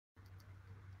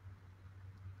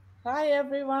Hi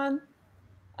everyone,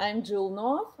 I'm Jewel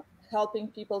North, helping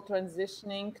people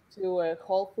transitioning to a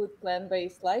whole food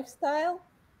plant-based lifestyle.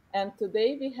 And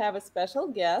today we have a special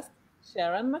guest,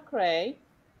 Sharon McRae.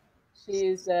 She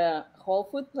is a whole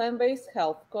food plant-based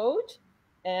health coach,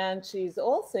 and she's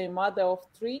also a mother of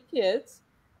three kids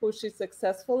who she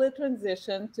successfully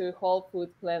transitioned to a whole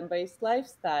food plant-based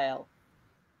lifestyle.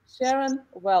 Sharon,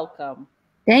 welcome.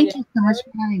 We Thank are you so much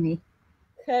for having me.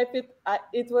 happy.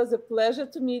 It was a pleasure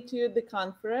to meet you at the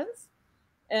conference,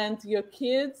 and your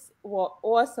kids were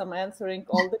awesome answering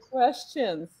all the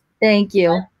questions. Thank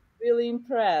you. Really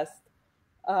impressed.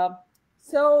 Um,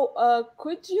 so,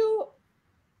 could you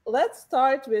let's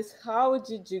start with how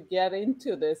did you get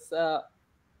into this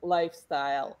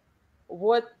lifestyle?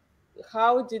 What,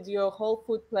 how did your whole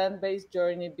food plant-based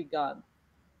journey begun?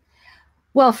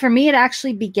 Well, for me, it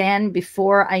actually began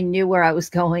before I knew where I was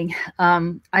going.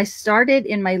 I started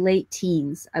in my late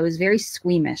teens. I was very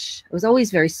squeamish. I was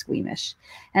always very squeamish.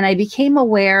 And I became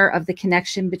aware of the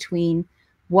connection between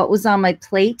what was on my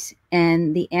plate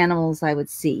and the animals I would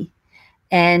see.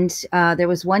 And there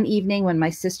was one evening when my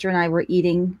sister and I were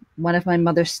eating one of my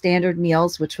mother's standard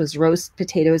meals, which was roast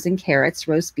potatoes and carrots,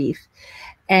 roast beef.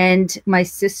 And my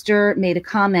sister made a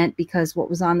comment because what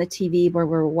was on the TV where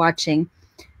we were watching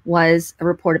was a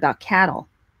report about cattle.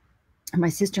 And my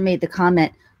sister made the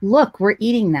comment, "Look, we're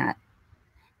eating that."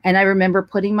 And I remember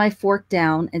putting my fork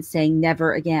down and saying,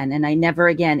 "Never again." And I never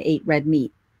again ate red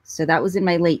meat. So that was in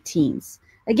my late teens.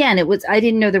 Again, I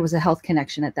didn't know there was a health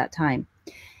connection at that time.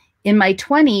 In my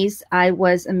 20s, I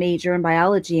was a major in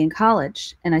biology in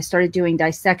college, and I started doing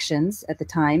dissections at the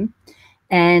time.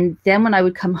 And then when I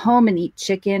would come home and eat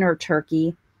chicken or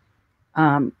turkey,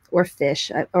 or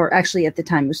fish, or actually at the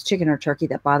time it was chicken or turkey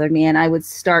that bothered me. And I would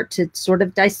start to sort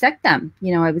of dissect them.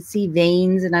 You know, I would see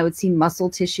veins and I would see muscle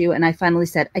tissue. And I finally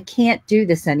said, I can't do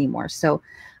this anymore. So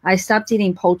I stopped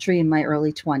eating poultry in my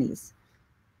early 20s.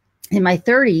 In my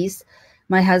 30s,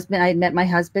 I had met my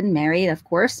husband, married, of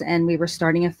course, and we were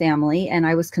starting a family. And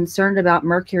I was concerned about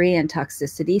mercury and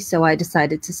toxicity. So I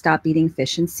decided to stop eating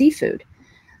fish and seafood.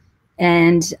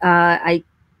 And I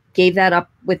gave that up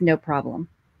with no problem.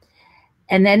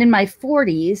 And then in my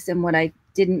 40s, and what I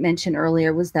didn't mention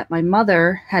earlier was that my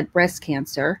mother had breast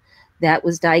cancer that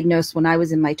was diagnosed when I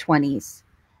was in my 20s.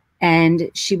 And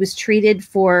she was treated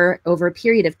for over a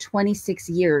period of 26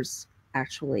 years,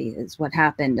 actually, is what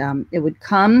happened. It would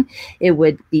come, it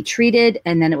would be treated,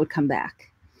 and then it would come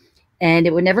back. And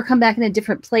it would never come back in a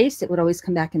different place. It would always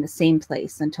come back in the same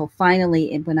place until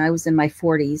finally, when I was in my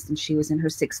 40s and she was in her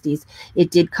 60s,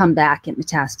 it did come back and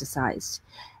metastasized.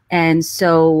 And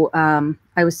so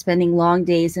I was spending long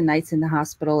days and nights in the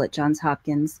hospital at Johns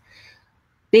Hopkins,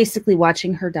 basically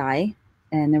watching her die.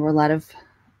 And there were a lot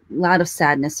of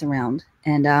sadness around.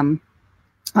 And on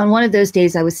one of those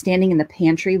days, I was standing in the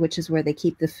pantry, which is where they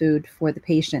keep the food for the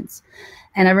patients.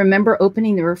 And I remember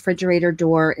opening the refrigerator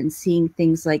door and seeing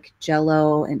things like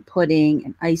Jell-O and pudding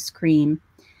and ice cream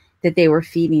that they were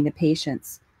feeding the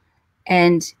patients.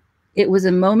 And it was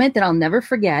a moment that I'll never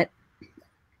forget.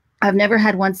 I've never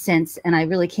had one since, and I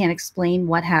really can't explain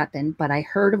what happened, but I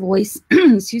heard a voice,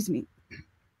 excuse me,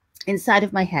 inside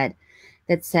of my head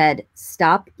that said,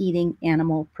 "Stop eating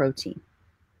animal protein."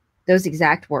 Those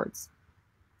exact words.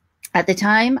 At the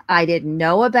time, I didn't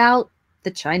know about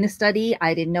the China study.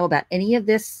 I didn't know about any of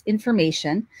this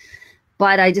information,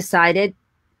 but I decided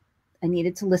I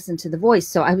needed to listen to the voice.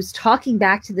 So I was talking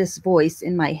back to this voice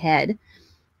in my head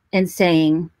and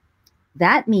saying,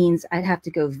 that means I'd have to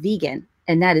go vegan.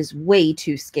 And that is way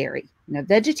too scary. You know,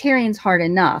 vegetarian's hard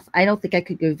enough. I don't think I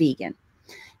could go vegan.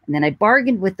 And then I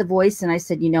bargained with the voice and I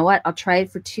said, you know what? I'll try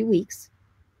it for 2 weeks.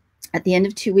 At the end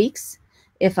of 2 weeks,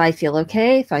 if I feel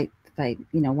okay, if I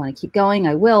want to keep going,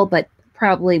 I will, but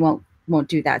probably won't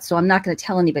do that. So I'm not going to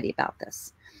tell anybody about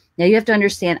this. Now you have to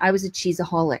understand, I was a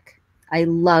cheeseaholic. I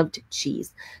loved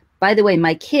cheese. By the way,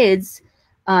 my kids,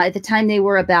 at the time they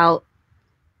were about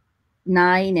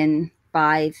 9 and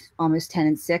 5, almost 10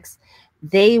 and 6,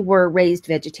 they were raised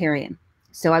vegetarian.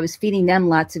 So I was feeding them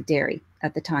lots of dairy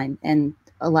at the time and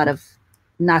a lot of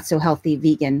not so healthy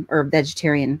vegan or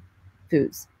vegetarian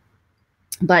foods.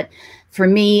 But for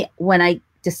me, when I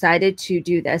decided to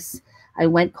do this, I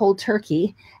went cold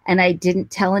turkey and I didn't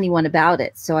tell anyone about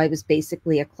it. So I was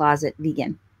basically a closet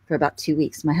vegan for about 2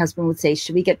 weeks. My husband would say,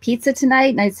 "Should we get pizza tonight?"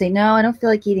 And I'd say, "No, I don't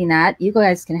feel like eating that. You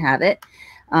guys can have it.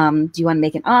 Do you want to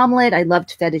make an omelet?" I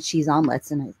loved feta cheese omelets.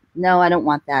 And no, I don't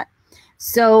want that.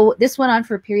 So this went on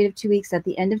for a period of 2 weeks. At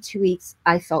the end of 2 weeks,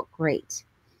 I felt great.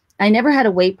 I never had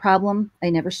a weight problem. I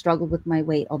never struggled with my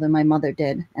weight, although my mother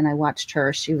did. And I watched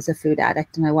her. She was a food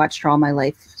addict, and I watched her all my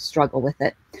life struggle with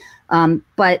it.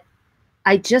 But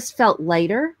I just felt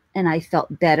lighter and I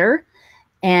felt better.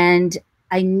 And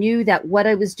I knew that what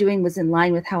I was doing was in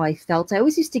line with how I felt. I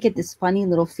always used to get this funny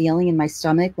little feeling in my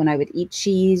stomach when I would eat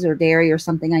cheese or dairy or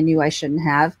something I knew I shouldn't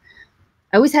have.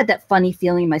 I always had that funny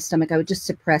feeling in my stomach. I would just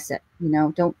suppress it.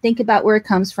 Don't think about where it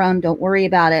comes from. Don't worry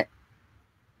about it.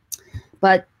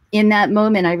 But in that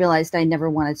moment, I realized I never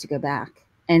wanted to go back.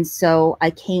 And so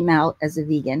I came out as a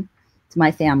vegan to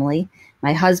my family.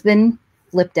 My husband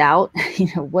flipped out.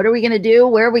 What are we going to do?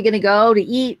 Where are we going to go to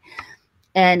eat?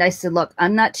 And I said, look,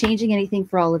 I'm not changing anything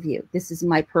for all of you. This is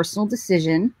my personal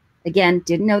decision. Again,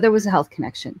 didn't know there was a health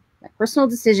connection. My personal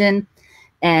decision.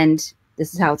 And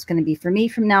this is how it's going to be for me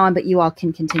from now on, but you all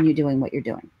can continue doing what you're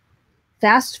doing.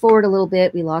 Fast forward a little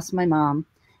bit, we lost my mom,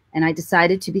 and I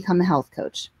decided to become a health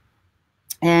coach.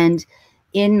 And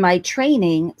in my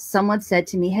training, someone said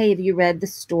to me, hey, have you read the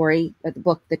story or the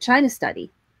book, The China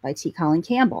Study by T. Colin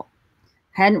Campbell?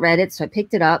 I hadn't read it, so I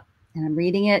picked it up and I'm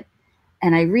reading it.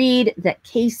 And I read that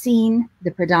casein, the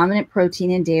predominant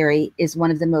protein in dairy, is one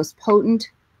of the most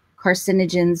potent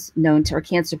carcinogens known to, or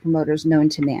cancer promoters known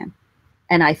to man.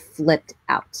 And I flipped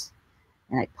out.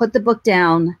 And I put the book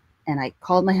down and I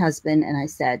called my husband and I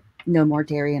said, no more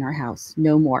dairy in our house,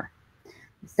 no more.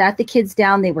 I sat the kids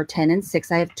down. They were 10 and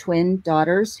 6. I have twin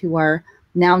daughters who are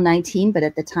now 19, but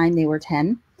at the time they were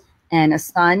 10. And a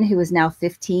son who is now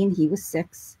 15. He was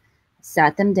 6. I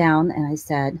sat them down and I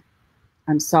said,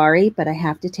 I'm sorry, but I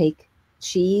have to take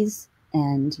cheese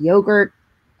and yogurt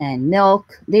and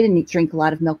milk. They didn't drink a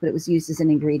lot of milk, but it was used as an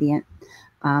ingredient.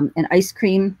 And ice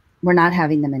cream, we're not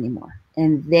having them anymore.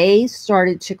 And they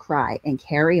started to cry and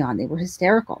carry on. They were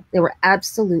hysterical. They were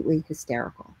absolutely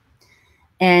hysterical.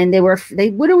 And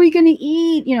what are we going to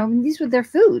eat? These were their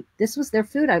food. This was their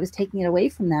food. I was taking it away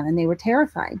from them and they were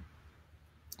terrified.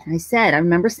 And I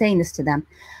remember saying this to them,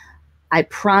 I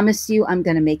promise you, I'm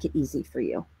going to make it easy for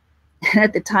you. And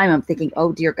at the time I'm thinking,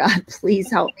 oh dear God,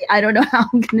 please help me. I don't know how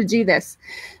I'm going to do this.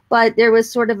 But there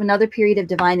was sort of another period of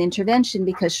divine intervention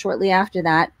because shortly after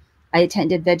that, I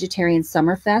attended Vegetarian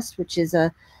Summerfest, which is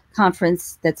a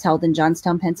conference that's held in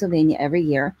Johnstown, Pennsylvania every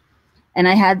year. And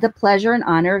I had the pleasure and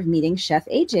honor of meeting Chef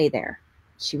AJ there.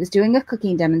 She was doing a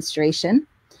cooking demonstration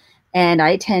and I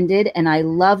attended and I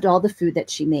loved all the food that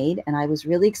she made. And I was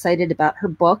really excited about her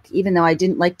book, even though I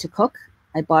didn't like to cook.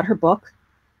 I bought her book.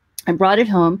 I brought it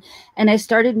home and I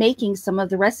started making some of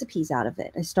the recipes out of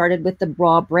it. I started with the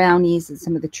raw brownies and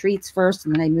some of the treats first,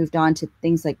 and then I moved on to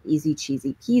things like Easy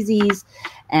Cheesy Peasies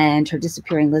and her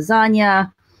disappearing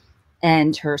lasagna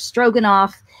and her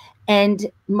stroganoff.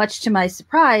 And much to my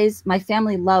surprise, my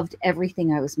family loved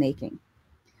everything I was making.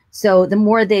 So the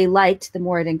more they liked, the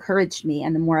more it encouraged me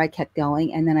and the more I kept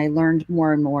going. And then I learned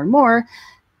more and more and more.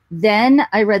 Then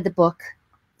I read the book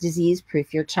Disease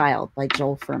Proof Your Child by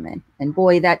Joel Fuhrman. And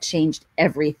boy, that changed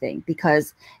everything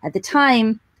because at the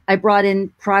time I brought in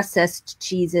processed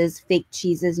cheeses, fake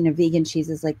cheeses, vegan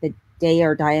cheeses like the Day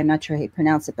or Die, I'm not sure how you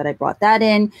pronounce it, but I brought that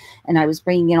in and I was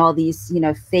bringing in all these,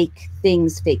 fake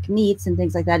things, fake meats and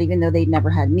things like that, even though they'd never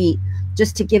had meat,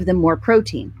 just to give them more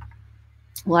protein.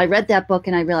 Well, I read that book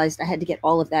and I realized I had to get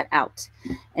all of that out.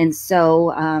 And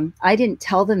so I didn't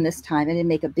tell them this time. I didn't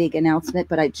make a big announcement,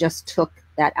 but I just took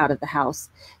that out of the house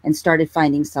and started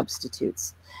finding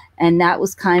substitutes. And that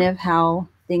was kind of how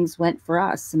things went for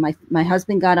us. And my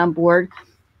husband got on board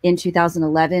in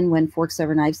 2011 when Forks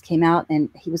Over Knives came out, and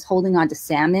he was holding on to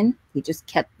salmon. He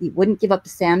wouldn't give up the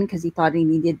salmon because he thought he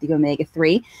needed the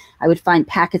omega-3. I would find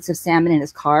packets of salmon in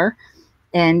his car.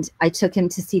 And I took him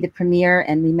to see the premiere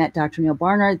and we met Dr. Neil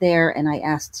Barnard there. And I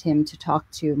asked him to talk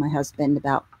to my husband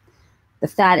about the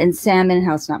fat in salmon and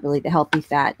how it's not really the healthy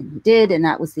fat. And he did. And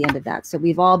that was the end of that. So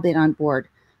we've all been on board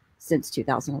since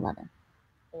 2011.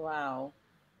 Wow.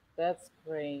 That's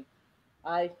great.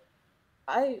 I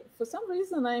for some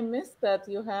reason I missed that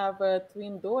you have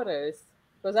twin daughters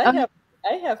because I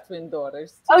have twin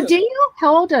daughters too. Oh, do you?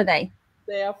 How old are they?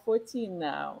 They are 14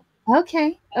 now.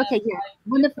 Okay. Okay. Yeah.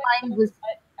 One of mine was.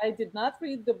 I did not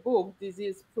read the book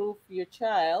Disease Proof Your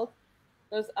Child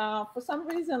because for some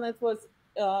reason it was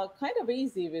kind of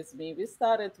easy with me. We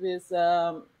started with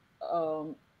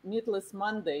Meatless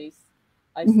Mondays.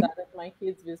 I started my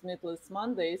kids with Meatless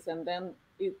Mondays, and then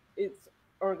it's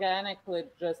organically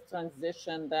just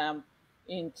transitioned them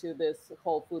into this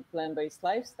whole food plant-based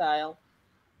lifestyle.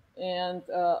 And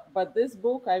but this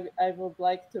book, I would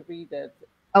like to read it.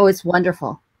 Oh, it's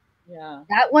wonderful. Yeah.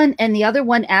 That one and the other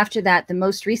one after that, the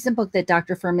most recent book that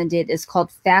Dr. Fuhrman did is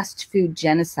called Fast Food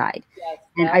Genocide. Yes,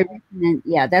 and I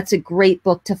recommend, that's a great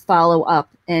book to follow up.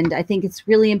 And I think it's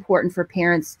really important for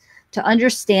parents to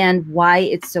understand why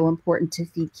it's so important to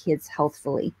feed kids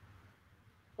healthfully.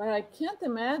 But I can't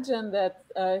imagine that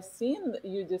scene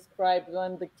you described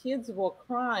when the kids were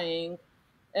crying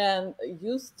and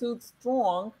you stood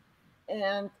strong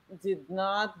and did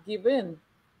not give in.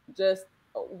 Just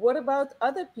what about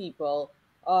other people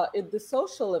at the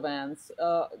social events?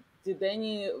 Did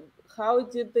any, how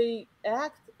did they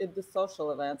act at the social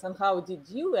events? And how did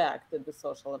you act at the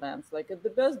social events, like at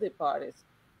the birthday parties?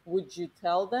 Would you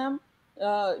tell them?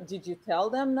 Did you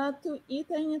tell them not to eat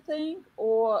anything,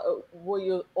 or were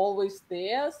you always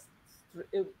there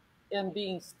and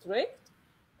being strict?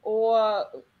 Or,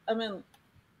 I mean,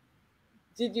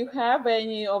 did you have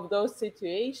any of those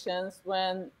situations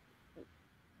when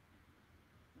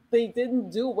they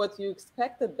didn't do what you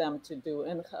expected them to do,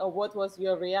 and what was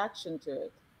your reaction to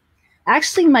it?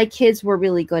 Actually, my kids were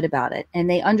really good about it, and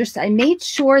they understood. I made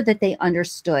sure that they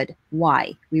understood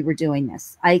why we were doing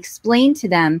this. I explained to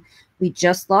them, we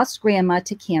just lost grandma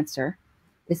to cancer.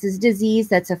 This is a disease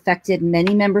that's affected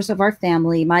many members of our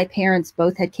family. My parents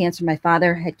both had cancer. My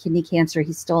father had kidney cancer.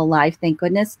 He's still alive, thank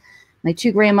goodness. My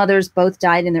two grandmothers both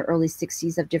died in their early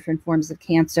 60s of different forms of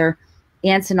cancer.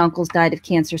 Aunts and uncles died of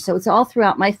cancer. So it's all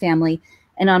throughout my family.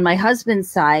 And on my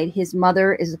husband's side, his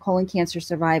mother is a colon cancer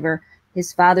survivor.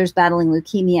 His father's battling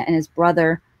leukemia, and his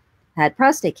brother had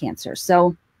prostate cancer.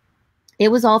 So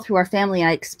it was all through our family.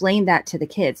 I explained that to the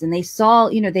kids, and they saw,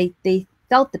 they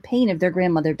felt the pain of their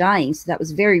grandmother dying. So that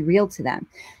was very real to them.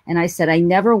 And I said, I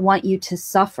never want you to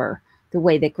suffer the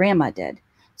way that grandma did.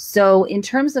 So in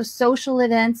terms of social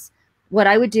events, what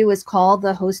I would do is call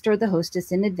the host or the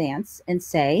hostess in advance and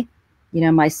say,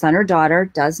 my son or daughter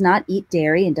does not eat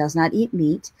dairy and does not eat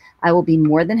meat. I will be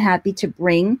more than happy to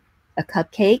bring a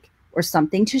cupcake or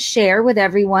something to share with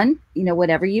everyone,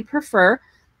 whatever you prefer.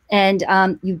 And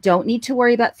you don't need to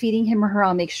worry about feeding him or her.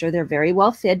 I'll make sure they're very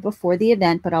well fed before the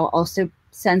event, but I'll also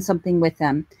send something with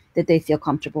them that they feel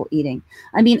comfortable eating.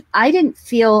 I mean, I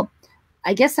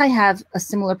guess I have a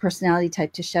similar personality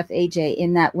type to Chef AJ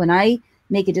in that when I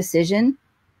make a decision,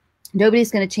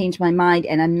 nobody's going to change my mind,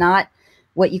 and I'm not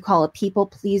what you call a people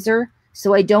pleaser.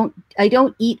 So I don't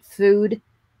eat food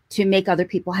to make other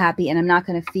people happy, and I'm not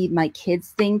going to feed my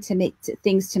kids things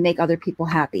to make other people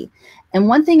happy. And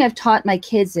one thing I've taught my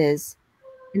kids is,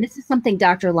 and this is something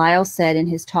Dr. Lyle said in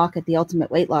his talk at the Ultimate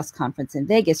Weight Loss Conference in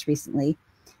Vegas recently,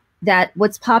 that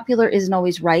what's popular isn't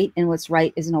always right, and what's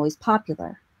right isn't always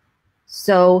popular.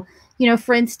 So,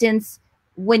 for instance,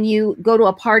 when you go to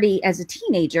a party as a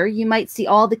teenager, you might see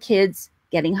all the kids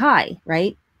getting high,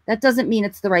 right? That doesn't mean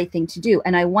it's the right thing to do.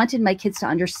 And I wanted my kids to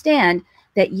understand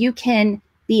that you can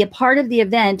be a part of the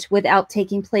event without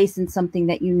taking place in something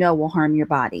that will harm your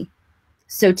body.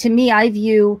 So to me, I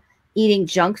view eating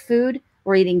junk food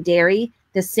or eating dairy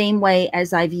the same way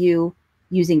as I view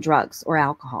using drugs or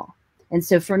alcohol. And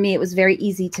so for me, it was very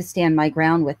easy to stand my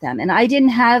ground with them. And I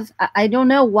don't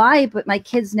know why, but my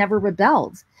kids never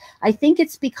rebelled. I think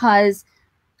it's because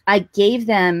I gave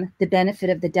them the benefit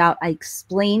of the doubt. I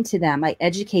explained to them, I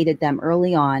educated them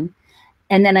early on.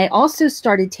 And then I also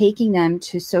started taking them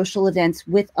to social events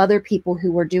with other people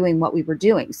who were doing what we were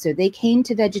doing. So they came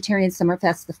to Vegetarian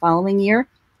Summerfest the following year,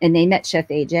 and they met Chef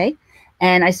AJ.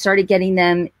 And I started getting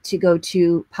them to go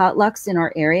to potlucks in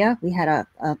our area. We had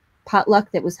a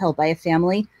potluck that was held by a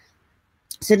family.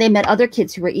 So they met other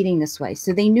kids who were eating this way.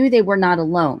 So they knew they were not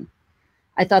alone.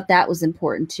 I thought that was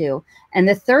important too. And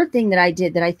the third thing that I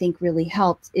did that I think really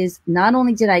helped is not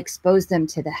only did I expose them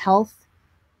to the health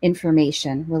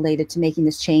information related to making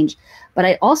this change, but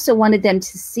I also wanted them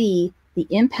to see the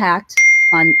impact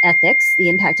on ethics, the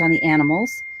impact on the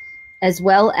animals, as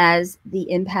well as the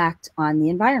impact on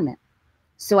the environment.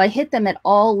 So I hit them at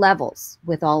all levels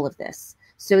with all of this,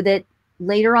 so that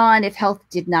later on, if health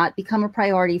did not become a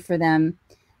priority for them,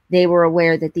 they were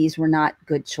aware that these were not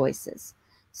good choices.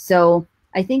 So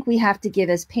I think we have to give,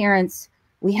 as parents,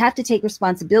 we have to take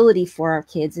responsibility for our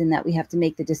kids in that we have to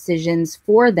make the decisions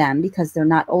for them because they're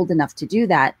not old enough to do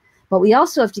that. But we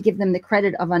also have to give them the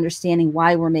credit of understanding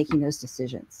why we're making those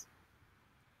decisions.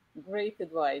 Great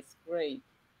advice. Great.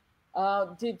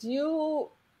 Did you,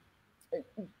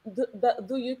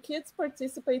 do your kids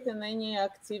participate in any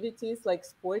activities like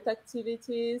sport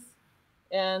activities?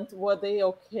 And were they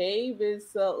okay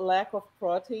with lack of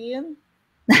protein?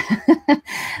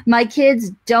 My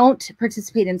kids don't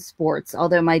participate in sports,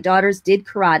 although my daughters did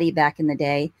karate back in the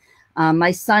day. My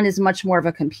son is much more of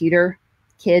a computer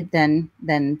kid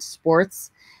than sports.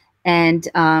 And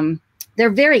they're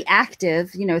very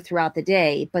active, throughout the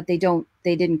day, but they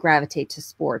didn't gravitate to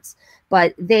sports.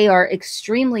 But they are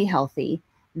extremely healthy.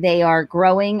 They are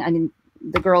growing. I mean,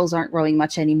 the girls aren't growing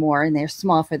much anymore, and they're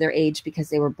small for their age because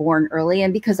they were born early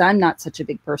and because I'm not such a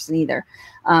big person either.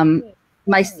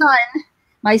 My son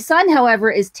My son, however,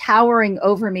 is towering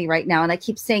over me right now. And I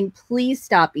keep saying, please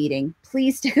stop eating.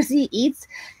 Please, because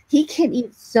he can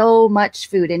eat so much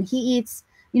food. And he eats,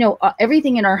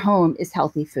 everything in our home is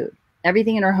healthy food.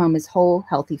 Everything in our home is whole,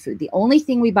 healthy food. The only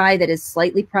thing we buy that is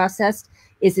slightly processed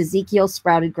is Ezekiel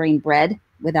sprouted grain bread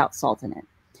without salt in it.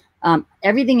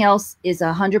 Everything else is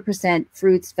 100%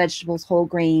 fruits, vegetables, whole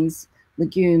grains,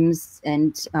 legumes,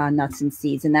 and nuts and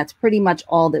seeds. And that's pretty much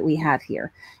all that we have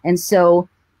here. And so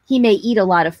he may eat a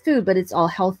lot of food, but it's all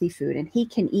healthy food. And he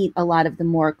can eat a lot of the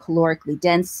more calorically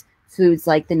dense foods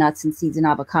like the nuts and seeds and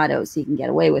avocados. He can get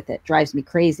away with it. Drives me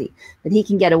crazy. But he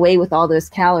can get away with all those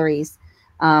calories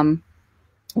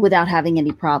without having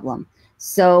any problem.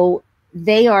 So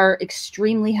they are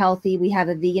extremely healthy. We have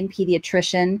a vegan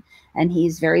pediatrician, and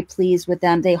he's very pleased with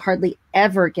them. They hardly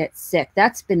ever get sick.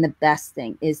 That's been the best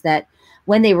thing, is that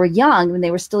when they were young, when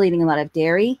they were still eating a lot of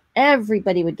dairy,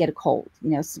 everybody would get a cold.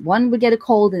 One would get a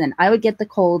cold, and then I would get the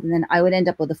cold, and then I would end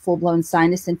up with a full-blown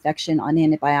sinus infection on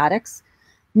antibiotics.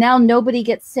 Now nobody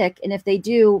gets sick, and if they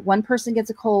do, one person gets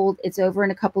a cold, it's over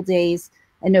in a couple days,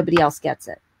 and nobody else gets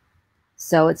it.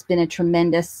 So it's been a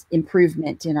tremendous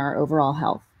improvement in our overall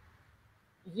health.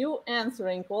 You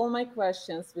answering all my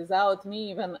questions without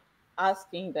me even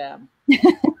asking them.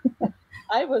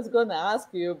 I was going to ask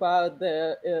you about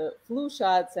the flu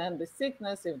shots and the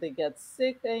sickness, if they get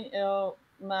sick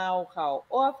now, how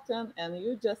often, and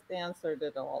you just answered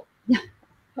it all.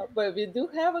 But we do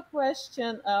have a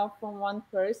question from one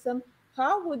person.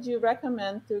 How would you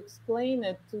recommend to explain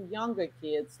it to younger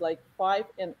kids, like 5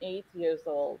 and 8 years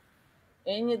old?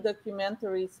 Any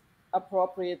documentaries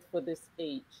appropriate for this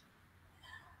age?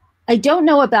 I don't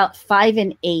know about 5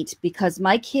 and 8 because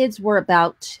my kids were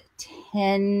about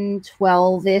 10,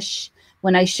 12-ish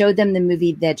when I showed them the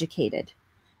movie Vegucated.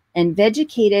 And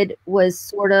Vegucated was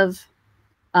sort of,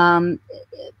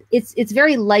 it's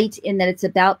very light in that it's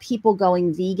about people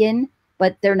going vegan,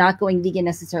 but they're not going vegan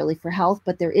necessarily for health.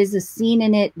 But there is a scene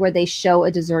in it where they show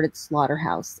a deserted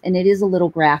slaughterhouse, and it is a little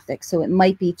graphic, so it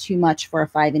might be too much for a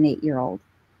 5 and 8-year-old.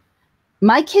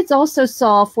 My kids also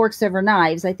saw Forks Over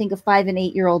Knives. I think a 5 and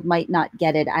 8-year-old might not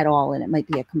get it at all, and it might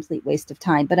be a complete waste of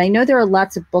time. But I know there are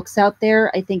lots of books out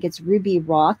there. I think it's Ruby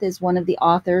Roth is one of the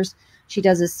authors. She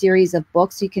does a series of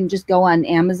books. You can just go on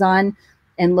Amazon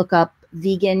and look up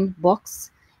vegan books.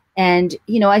 And,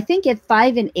 I think at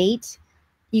 5 and 8,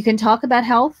 you can talk about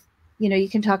health. You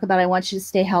can talk about, I want you to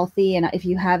stay healthy. And if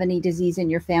you have any disease in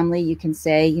your family, you can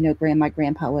say, grandma,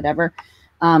 grandpa, whatever.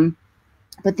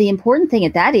 But the important thing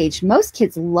at that age, most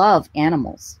kids love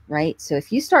animals, right? So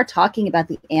if you start talking about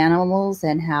the animals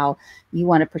and how you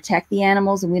want to protect the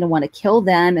animals and we don't want to kill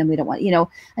them and we don't want, yeah,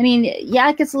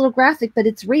 it gets a little graphic, but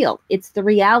it's real. It's the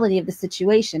reality of the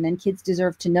situation, and kids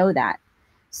deserve to know that.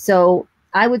 So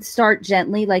I would start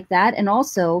gently like that. And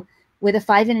also with a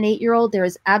 5 and an 8-year-old, there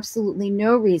is absolutely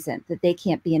no reason that they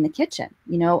can't be in the kitchen.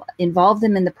 Involve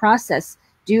them in the process.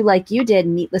 Do like you did,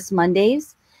 Meatless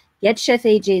Mondays. Get Chef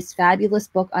AJ's fabulous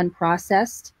book,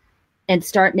 Unprocessed, and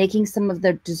start making some of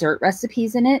the dessert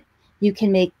recipes in it. You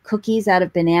can make cookies out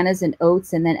of bananas and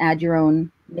oats and then add your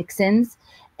own mix-ins.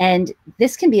 And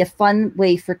this can be a fun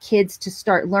way for kids to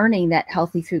start learning that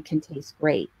healthy food can taste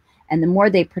great. And the more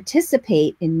they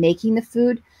participate in making the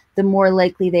food, the more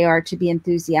likely they are to be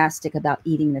enthusiastic about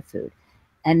eating the food.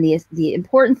 And the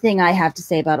important thing I have to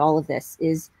say about all of this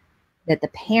is that the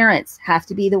parents have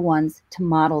to be the ones to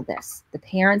model this. The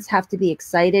parents have to be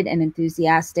excited and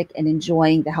enthusiastic and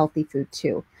enjoying the healthy food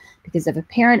too. Because if a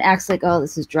parent acts like, oh,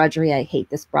 this is drudgery, I hate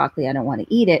this broccoli, I don't want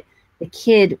to eat it, the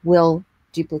kid will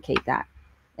duplicate that.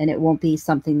 And it won't be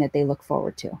something that they look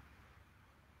forward to.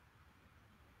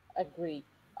 Agree.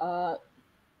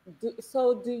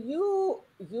 So do you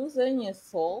use any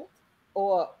salt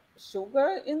or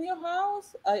sugar in your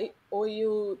house? Or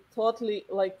you totally,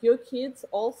 like your kids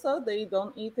also, they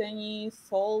don't eat any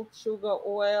salt, sugar,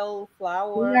 oil,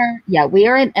 flour? We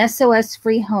are an SOS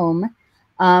free home.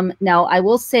 Now I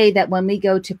will say that when we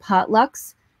go to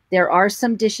potlucks, there are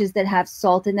some dishes that have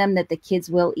salt in them that the kids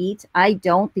will eat. I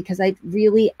don't, because I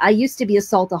used to be a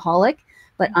saltaholic,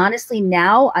 but honestly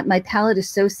now my palate is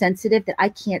so sensitive that I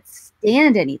can't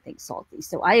stand anything salty.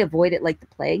 So I avoid it like the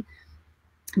plague.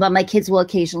 But my kids will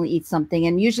occasionally eat something.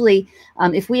 And usually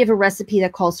if we have a recipe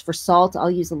that calls for salt,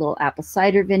 I'll use a little apple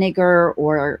cider vinegar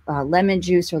or lemon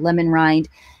juice or lemon rind.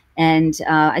 And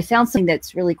I found something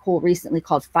that's really cool recently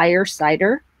called fire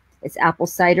cider. It's apple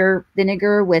cider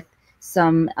vinegar with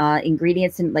some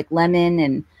ingredients in like lemon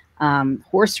and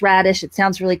horseradish. It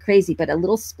sounds really crazy, but a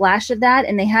little splash of that.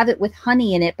 And they have it with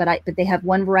honey in it, but they have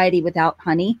one variety without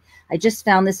honey. I just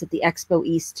found this at the Expo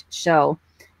East show.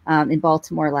 in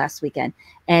Baltimore last weekend.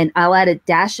 And I'll add a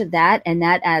dash of that, and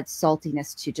that adds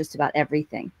saltiness to just about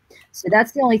everything. So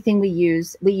that's the only thing we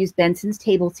use. We use Benson's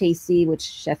Table Tasty, which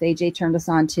Chef AJ turned us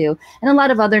on to, and a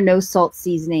lot of other no salt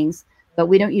seasonings, but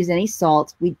we don't use any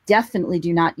salt. We definitely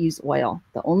do not use oil.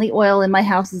 The only oil in my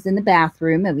house is in the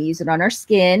bathroom, and we use it on our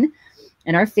skin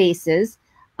and our faces,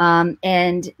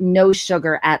 and no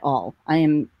sugar at all. I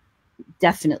am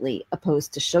definitely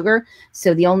opposed to sugar.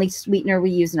 So the only sweetener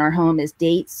we use in our home is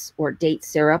dates or date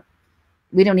syrup.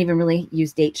 We don't even really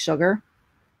use date sugar,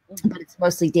 but it's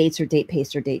mostly dates or date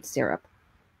paste or date syrup.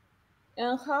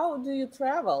 And how do you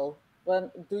travel?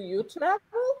 When do you travel?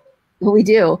 We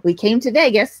do. We came to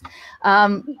Vegas.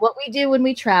 What we do when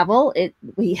we travel,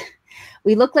 we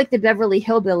look like the Beverly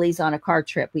Hillbillies on a car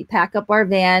trip. We pack up our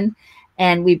van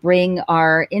and we bring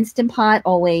our Instant Pot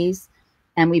always,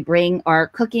 and we bring our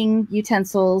cooking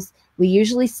utensils. We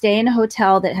usually stay in a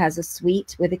hotel that has a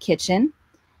suite with a kitchen.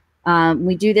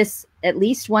 We do this at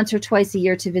least once or twice a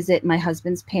year to visit my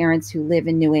husband's parents who live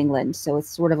in New England. So it's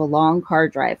sort of a long car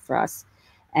drive for us.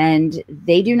 And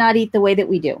they do not eat the way that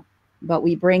we do, but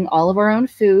we bring all of our own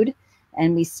food,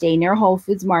 and we stay near Whole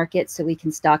Foods Market so we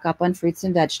can stock up on fruits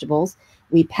and vegetables.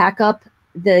 We pack up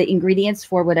the ingredients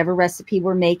for whatever recipe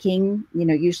we're making. You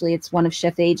know, usually it's one of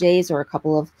Chef AJ's or a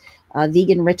couple of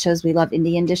vegan richas. We love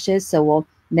Indian dishes. So we'll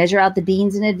measure out the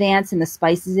beans in advance and the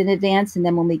spices in advance. And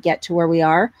then when we get to where we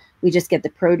are, we just get the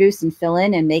produce and fill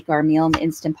in and make our meal in the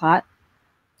Instant Pot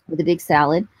with a big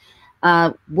salad.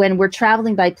 When we're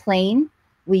traveling by plane,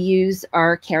 we use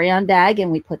our carry-on bag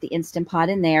and we put the Instant Pot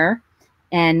in there.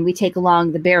 And we take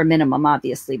along the bare minimum,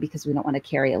 obviously, because we don't want to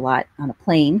carry a lot on a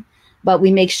plane. But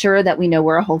we make sure that we know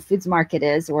where a Whole Foods Market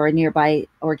is or a nearby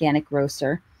organic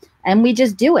grocer. And we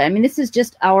just do it. I mean, this is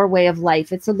just our way of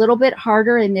life. It's a little bit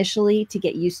harder initially to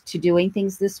get used to doing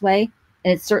things this way.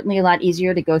 And it's certainly a lot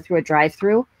easier to go through a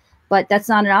drive-through, but that's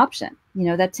not an option. You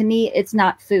know, that to me, it's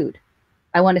not food.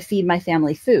 I want to feed my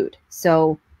family food.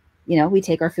 So, you know, we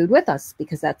take our food with us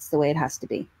because that's the way it has to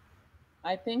be.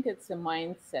 I think it's a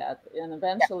mindset, and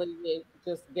eventually we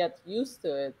just get used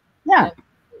to it. Yeah. And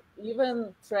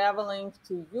even traveling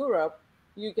to Europe,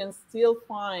 you can still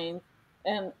find,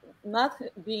 and not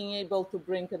being able to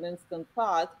bring an Instant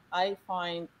Pot, I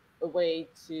find a way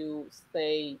to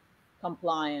stay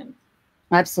compliant.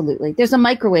 Absolutely. There's a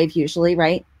microwave usually,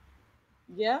 right?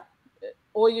 Yeah,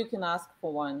 or you can ask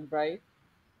for one, right?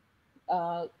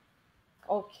 Uh,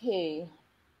 okay.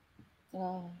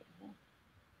 Uh,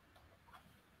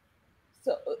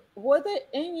 so, were there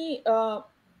any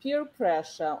peer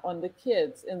pressure on the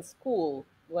kids in school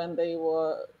when they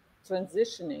were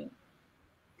transitioning?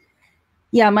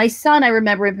 Yeah, my son, I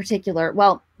remember in particular,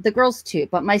 well, the girls too,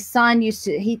 but my son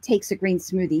he takes a green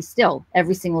smoothie still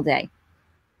every single day.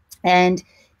 And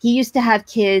he used to have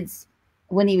kids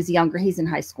when he was younger. He's in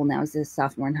high school now. He's a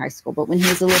sophomore in high school. But when he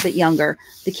was a little bit younger,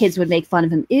 the kids would make fun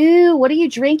of him. Ew, what are you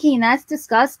drinking? That's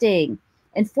disgusting.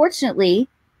 And fortunately,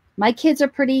 my kids are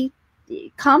pretty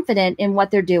confident in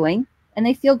what they're doing, and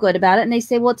they feel good about it. And they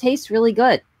say, well, it tastes really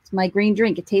good. It's my green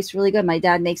drink. It tastes really good. My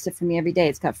dad makes it for me every day.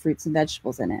 It's got fruits and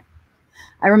vegetables in it.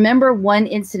 I remember one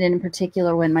incident in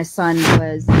particular when my son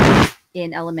was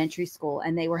in elementary school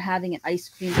and they were having an ice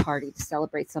cream party to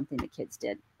celebrate something the kids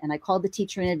did. And I called the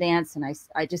teacher in advance and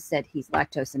I just said, he's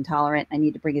lactose intolerant. I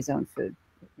need to bring his own food.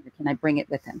 Can I bring it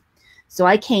with him? So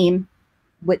I came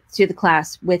to the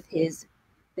class with his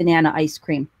banana ice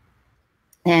cream.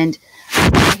 And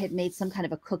I had made some kind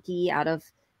of a cookie out of,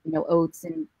 oats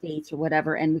and dates or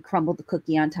whatever. And we crumbled the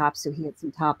cookie on top so he had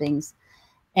some toppings.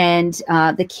 And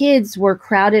the kids were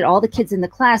crowded, all the kids in the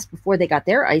class, before they got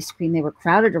their ice cream, they were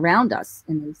crowded around us.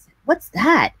 And they said, what's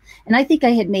that? And I think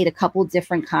I had made a couple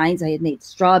different kinds. I had made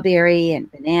strawberry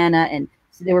and banana. And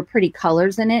so there were pretty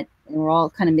colors in it. And we're all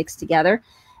kind of mixed together.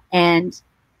 And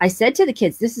I said to the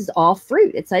kids, this is all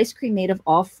fruit. It's ice cream made of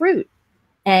all fruit.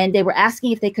 And they were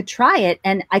asking if they could try it.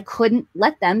 And I couldn't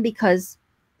let them because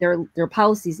there are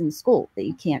policies in the school that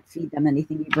you can't feed them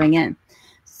anything you bring in.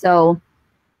 So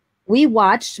we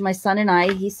watched, my son and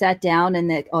I, he sat down and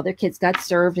the other kids got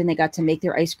served and they got to make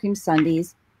their ice cream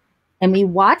sundaes. And we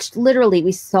watched, literally,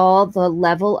 we saw the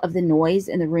level of the noise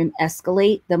in the room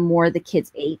escalate the more the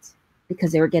kids ate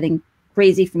because they were getting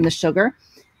crazy from the sugar.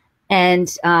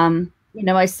 And,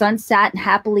 my son sat and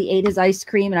happily ate his ice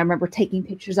cream. And I remember taking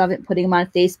pictures of it and putting them on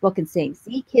Facebook and saying,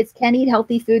 see, kids can eat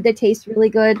healthy food that tastes really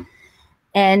good.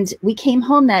 And we came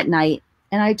home that night.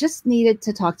 And I just needed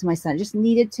to talk to my son, just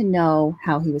needed to know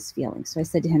how he was feeling. So I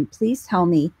said to him, please tell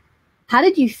me, how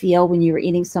did you feel when you were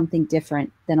eating something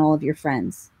different than all of your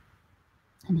friends?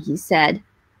 And he said,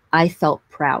 I felt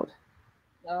proud.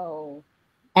 Oh,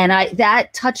 And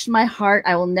that touched my heart.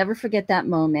 I will never forget that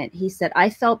moment. He said, I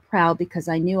felt proud because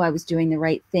I knew I was doing the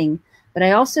right thing, but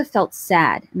I also felt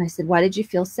sad. And I said, why did you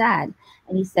feel sad?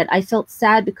 And he said, I felt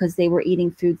sad because they were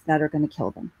eating foods that are going to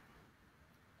kill them.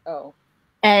 Oh,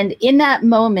 And in that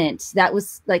moment, that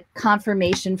was like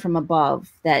confirmation from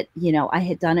above that, I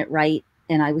had done it right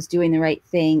and I was doing the right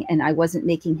thing and I wasn't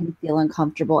making him feel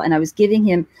uncomfortable. And I was giving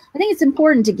him, I think it's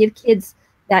important to give kids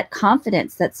that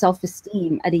confidence, that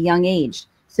self-esteem at a young age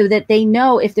so that they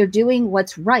know if they're doing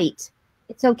what's right,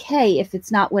 it's okay if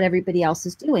it's not what everybody else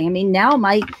is doing. I mean, now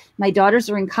my daughters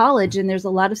are in college and there's a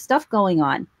lot of stuff going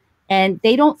on and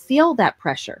they don't feel that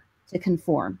pressure to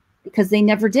conform because they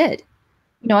never did.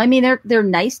 I mean, they're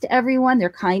nice to everyone. They're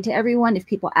kind to everyone. If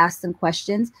people ask them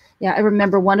questions. Yeah, I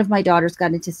remember one of my daughters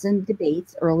got into some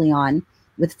debates early on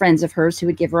with friends of hers who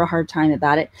would give her a hard time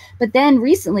about it. But then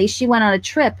recently she went on a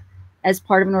trip as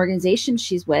part of an organization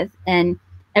she's with, and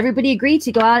everybody agreed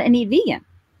to go out and eat vegan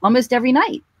almost every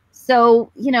night.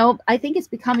 So, I think it's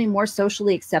becoming more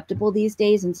socially acceptable these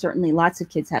days. And certainly lots of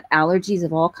kids have allergies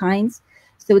of all kinds.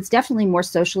 So it's definitely more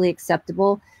socially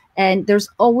acceptable. And there's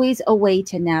always a way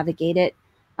to navigate it.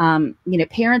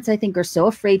 Parents, I think, are so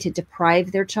afraid to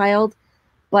deprive their child,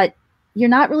 but you're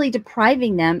not really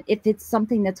depriving them if it's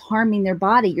something that's harming their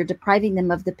body. You're depriving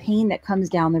them of the pain that comes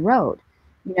down the road.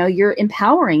 You're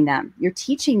empowering them. You're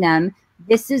teaching them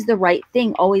this is the right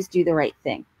thing. Always do the right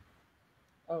thing.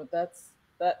 oh, that's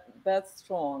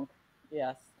strong.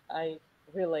 Yes, I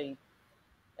relate.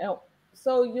 Oh,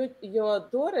 so your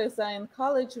daughters are in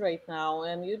college right now,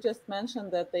 and you just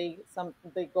mentioned that they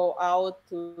go out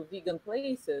to vegan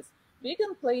places.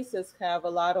 Vegan places have a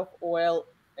lot of oil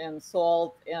and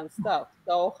salt and stuff.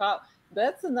 So how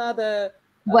that's another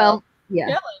uh, Well, yeah,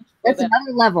 challenge for that's them.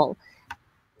 another level.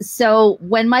 So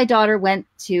when my daughter went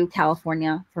to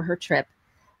California for her trip,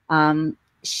 um,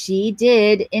 she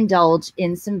did indulge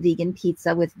in some vegan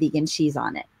pizza with vegan cheese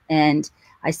on it. And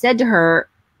I said to her,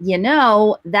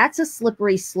 that's a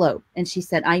slippery slope. And she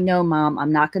said, I know, Mom,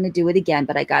 I'm not going to do it again,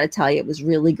 but I got to tell you, it was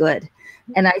really good.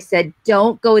 And I said,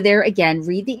 don't go there again.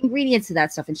 Read the ingredients of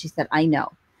that stuff. And she said, I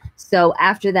know. So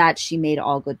after that, she made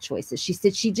all good choices. She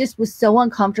said she just was so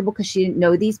uncomfortable because she didn't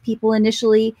know these people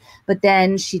initially, but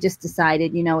then she just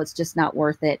decided, it's just not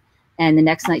worth it. And the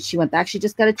next night she went back, she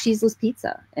just got a cheeseless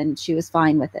pizza and she was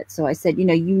fine with it. So I said, you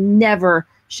never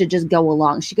should just go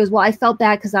along. She goes, well, I felt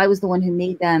bad because I was the one who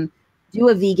made them do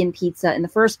a vegan pizza in the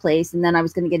first place. And then I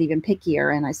was going to get even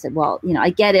pickier. And I said, well, I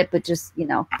get it, but just,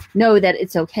 know that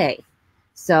it's okay.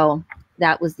 So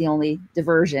that was the only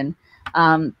diversion.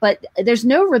 But there's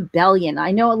no rebellion.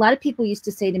 I know a lot of people used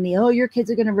to say to me, oh, your kids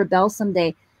are going to rebel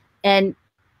someday. And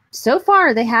so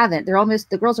far they haven't.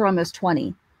 The girls are almost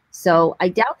 20. So I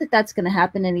doubt that that's going to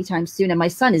happen anytime soon. And my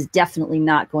son is definitely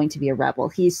not going to be a rebel.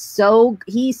 He's so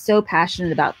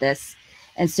passionate about this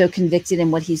and so convicted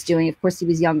in what he's doing. Of course, he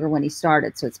was younger when he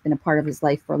started, so it's been a part of his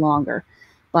life for longer.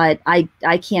 But I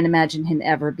can't imagine him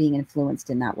ever being influenced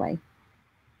in that way.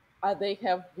 They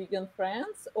have vegan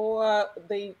friends, or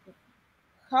they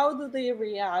how do they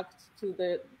react to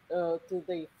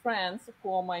the friends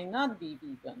who might not be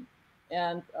vegan,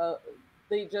 and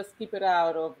they just keep it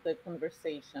out of the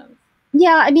conversations?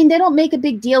 Yeah, I mean, they don't make a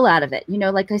big deal out of it.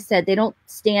 Like I said, they don't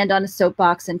stand on a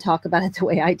soapbox and talk about it the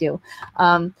way I do.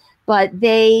 But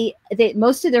they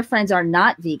most of their friends are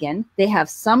not vegan. They have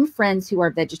some friends who are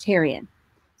vegetarian.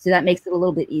 So that makes it a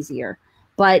little bit easier.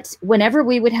 But whenever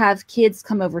we would have kids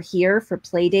come over here for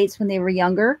play dates when they were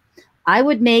younger, I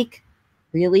would make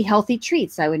really healthy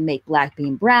treats. I would make black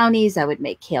bean brownies. I would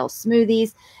make kale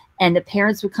smoothies. And the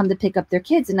parents would come to pick up their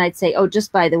kids. And I'd say, oh,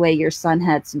 just by the way, your son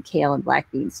had some kale and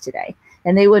black beans today.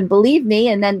 And they wouldn't believe me.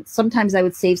 And then sometimes I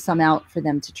would save some out for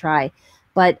them to try.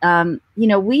 But,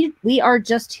 we are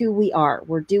just who we are.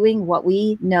 We're doing what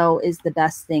we know is the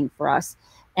best thing for us.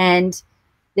 And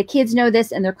the kids know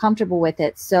this and they're comfortable with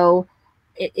it. So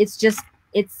it's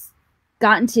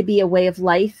gotten to be a way of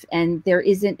life, and there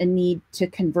isn't a need to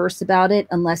converse about it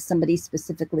unless somebody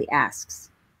specifically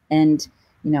asks. And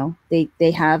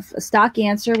they have a stock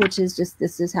answer, which is just,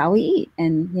 this is how we eat.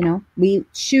 And we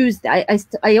choose.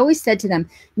 I always said to them,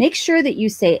 make sure that you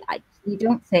say, you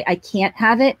don't say I can't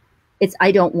have it. It's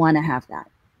I don't want to have that.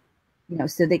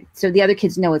 So the other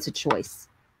kids know it's a choice.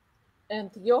 And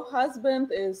your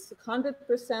husband is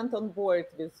 100% on board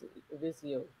with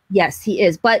you. Yes, he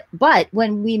is. But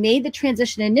when we made the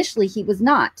transition initially, he was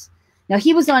not. Now,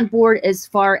 he was on board as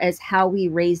far as how we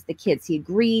raised the kids. He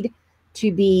agreed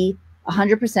to be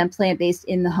 100% plant-based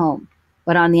in the home.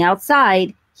 But on the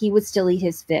outside, he would still eat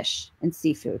his fish and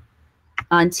seafood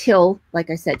until,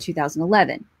 like I said,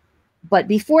 2011. But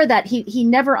before that, he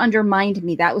never undermined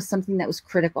me. That was something that was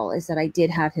critical, is that I did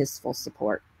have his full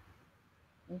support.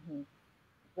 Hmm.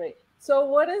 Great. So,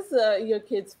 what is your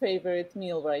kid's favorite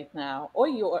meal right now, or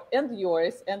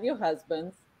yours and your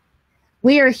husband's?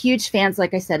 We are huge fans,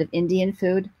 like I said, of Indian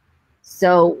food.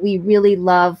 So we really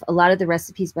love a lot of the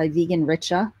recipes by Vegan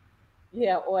Richa.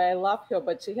 Yeah, oh, I love her,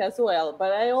 but she has oil.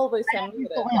 But I always omit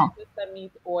it. I Oil. just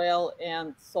omit oil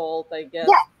and salt, I Yeah. guess.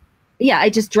 Yeah, I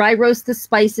just dry roast the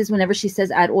spices. Whenever she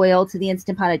says add oil to the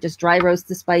Instant Pot, I just dry roast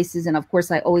the spices. And of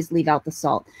course, I always leave out the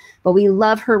salt. But we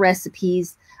love her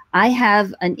recipes. I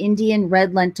have an Indian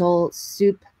red lentil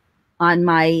soup on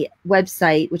my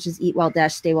website, which is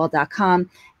eatwell-staywell.com.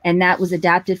 And that was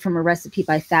adapted from a recipe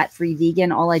by Fat Free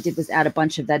Vegan. All I did was add a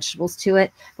bunch of vegetables to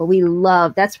it. But we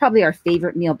love, that's probably our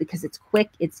favorite meal because it's quick,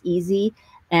 it's easy,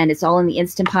 and it's all in the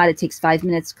Instant Pot. It takes 5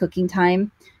 minutes cooking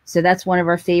time. So that's one of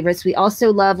our favorites. We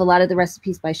also love a lot of the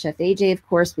recipes by Chef AJ, of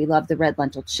course. We love the red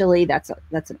lentil chili. That's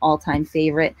an all-time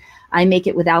favorite. I make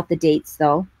it without the dates,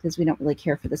 though, because we don't really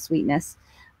care for the sweetness.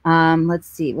 Let's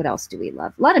see, what else do we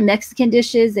love? A lot of Mexican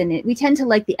dishes, and we tend to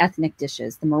like the ethnic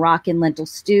dishes, the Moroccan lentil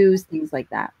stews, things like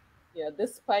that. Yeah, the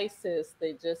spices,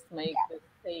 they just make Yeah, the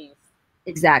taste.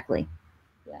 exactly.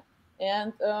 Yeah.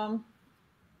 And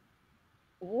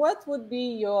what would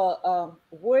be your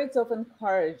words of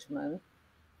encouragement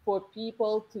for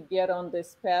people to get on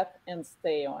this path and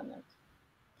stay on it?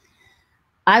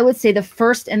 I would say the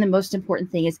first and the most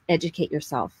important thing is educate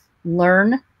yourself.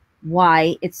 Learn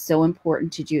why it's so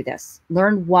important to do this.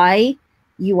 Learn why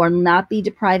you are not be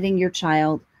depriving your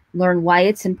child. Learn why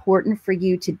it's important for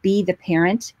you to be the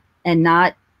parent and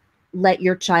not let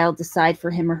your child decide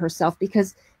for him or herself,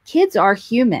 because kids are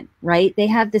human, right? They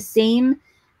have the same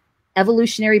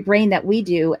evolutionary brain that we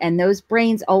do, and those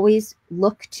brains always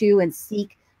look to and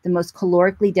seek the most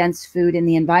calorically dense food in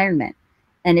the environment.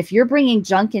 And if you're bringing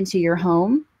junk into your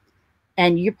home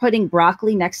and you're putting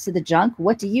broccoli next to the junk,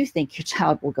 what do you think your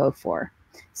child will go for?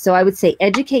 So I would say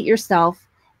educate yourself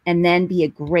and then be a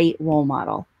great role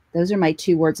model. Those are my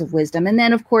 2 words of wisdom. And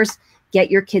then, of course,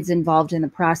 get your kids involved in the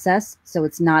process so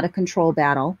it's not a control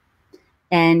battle,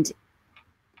 and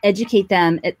educate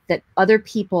them that other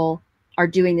people are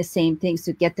doing the same thing.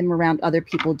 So get them around other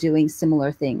people doing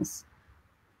similar things.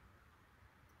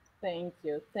 Thank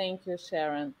you. Thank you,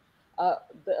 Sharon.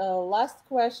 The last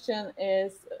question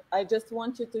is, I just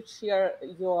want you to share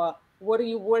what are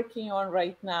you working on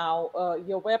right now?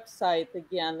 Your website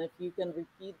again, if you can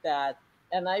repeat that,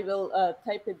 and I will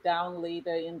type it down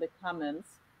later in the comments.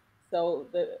 So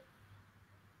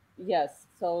yes,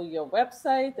 so your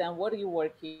website and what are you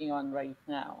working on right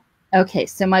now? Okay,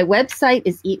 so my website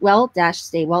is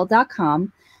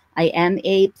eatwell-staywell.com. I am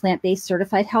a plant-based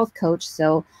certified health coach,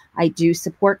 so I do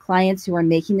support clients who are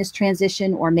making this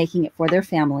transition or making it for their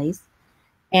families.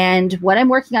 And what I'm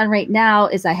working on right now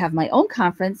is I have my own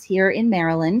conference here in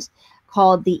Maryland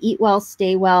called the Eat Well,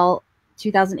 Stay Well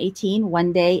 2018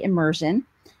 One-Day Immersion.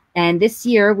 And this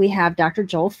year we have Dr.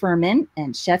 Joel Furman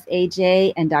and Chef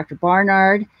AJ and Dr.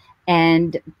 Barnard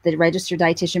and the registered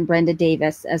dietitian Brenda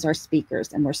Davis as our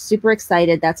speakers. And we're super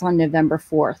excited. That's on November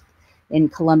 4th in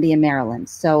Columbia, Maryland.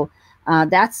 So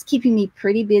that's keeping me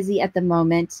pretty busy at the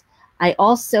moment. I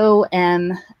also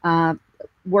am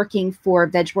working for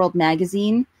Veg World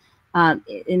Magazine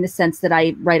in the sense that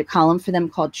I write a column for them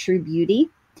called True Beauty,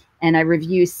 and I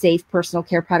review safe personal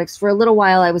care products. For a little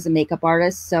while, I was a makeup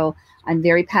artist, so I'm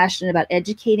very passionate about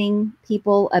educating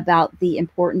people about the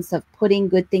importance of putting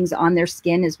good things on their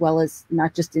skin, as well as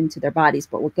not just into their bodies,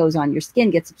 but what goes on your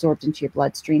skin gets absorbed into your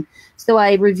bloodstream. So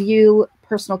I review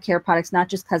personal care products, not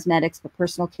just cosmetics, but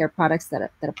personal care products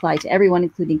that apply to everyone,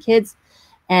 including kids.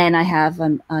 And I have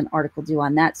an article due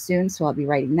on that soon, so I'll be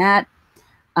writing that.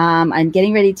 I'm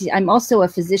getting ready to, I'm also a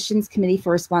Physicians Committee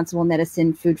for Responsible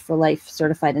Medicine Food for Life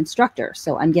certified instructor.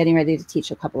 So I'm getting ready to teach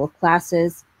a couple of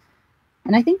classes.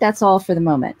 And I think that's all for the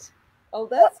moment. Oh,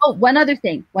 that's one other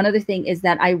thing. One other thing is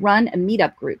that I run a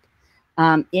meetup group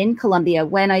in Columbia.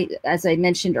 As I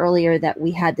mentioned earlier, that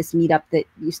we had this meetup that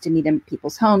used to meet in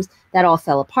people's homes, that all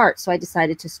fell apart. So I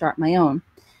decided to start my own.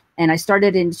 And I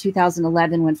started in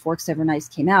 2011 when Forks Over Knives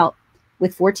came out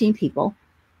with 14 people.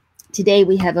 Today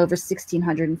we have over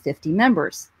 1,650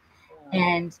 members. wow.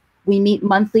 And we meet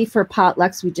monthly for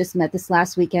potlucks. We just met this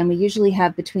last weekend. We usually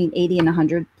have between 80 and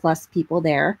 100 plus people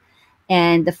there.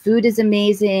 And the food is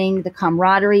amazing. The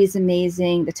camaraderie is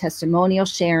amazing. The testimonial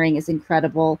sharing is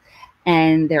incredible.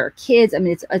 And there are kids. I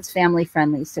mean, it's family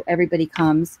friendly. So everybody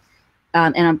comes.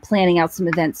 And I'm planning out some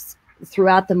events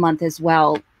throughout the month as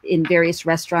well in various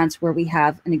restaurants where we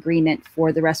have an agreement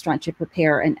for the restaurant to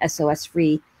prepare an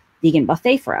SOS-free vegan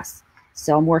buffet for us.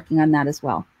 So I'm working on that as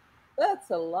well. That's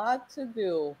a lot to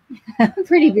do. I'm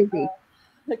pretty busy.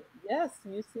 Yes,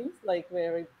 you seems like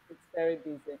it's very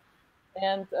busy.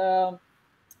 And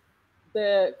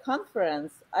the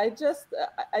conference, I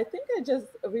think I just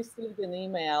received an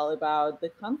email about the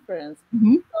conference.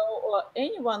 Mhm. So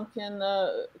anyone can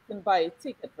buy a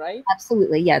ticket, right?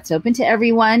 Absolutely. Yeah, it's open to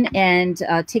everyone, and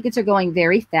tickets are going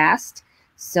very fast.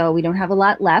 So we don't have a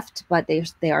lot left, but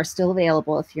they are still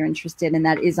available if you're interested. And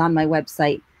that is on my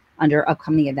website under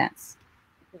upcoming events.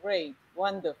 Great,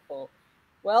 wonderful.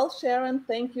 Well, Sharon,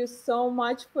 thank you so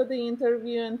much for the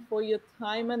interview and for your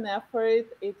time and effort.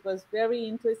 It was very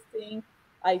interesting.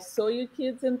 I saw you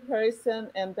kids in person,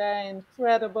 and they're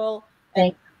incredible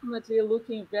and Thank, definitely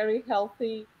looking very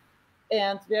healthy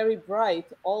and very bright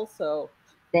also.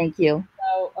 thank you.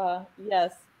 So,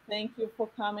 yes, thank you for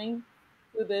coming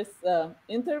to this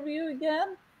interview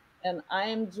again. And I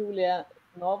am Julia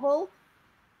Novel,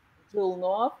 Jewel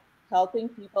North, helping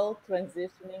people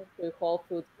transitioning to a whole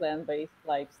food plant based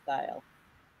lifestyle.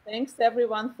 Thanks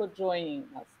everyone for joining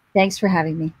us. Thanks for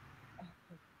having me.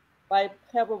 Bye.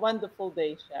 Have a wonderful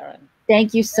day, Sharon.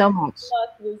 Thank you And so good much.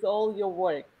 luck with all your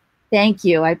work. Thank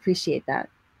you. I appreciate that.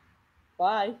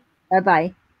 Bye. Bye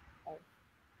bye.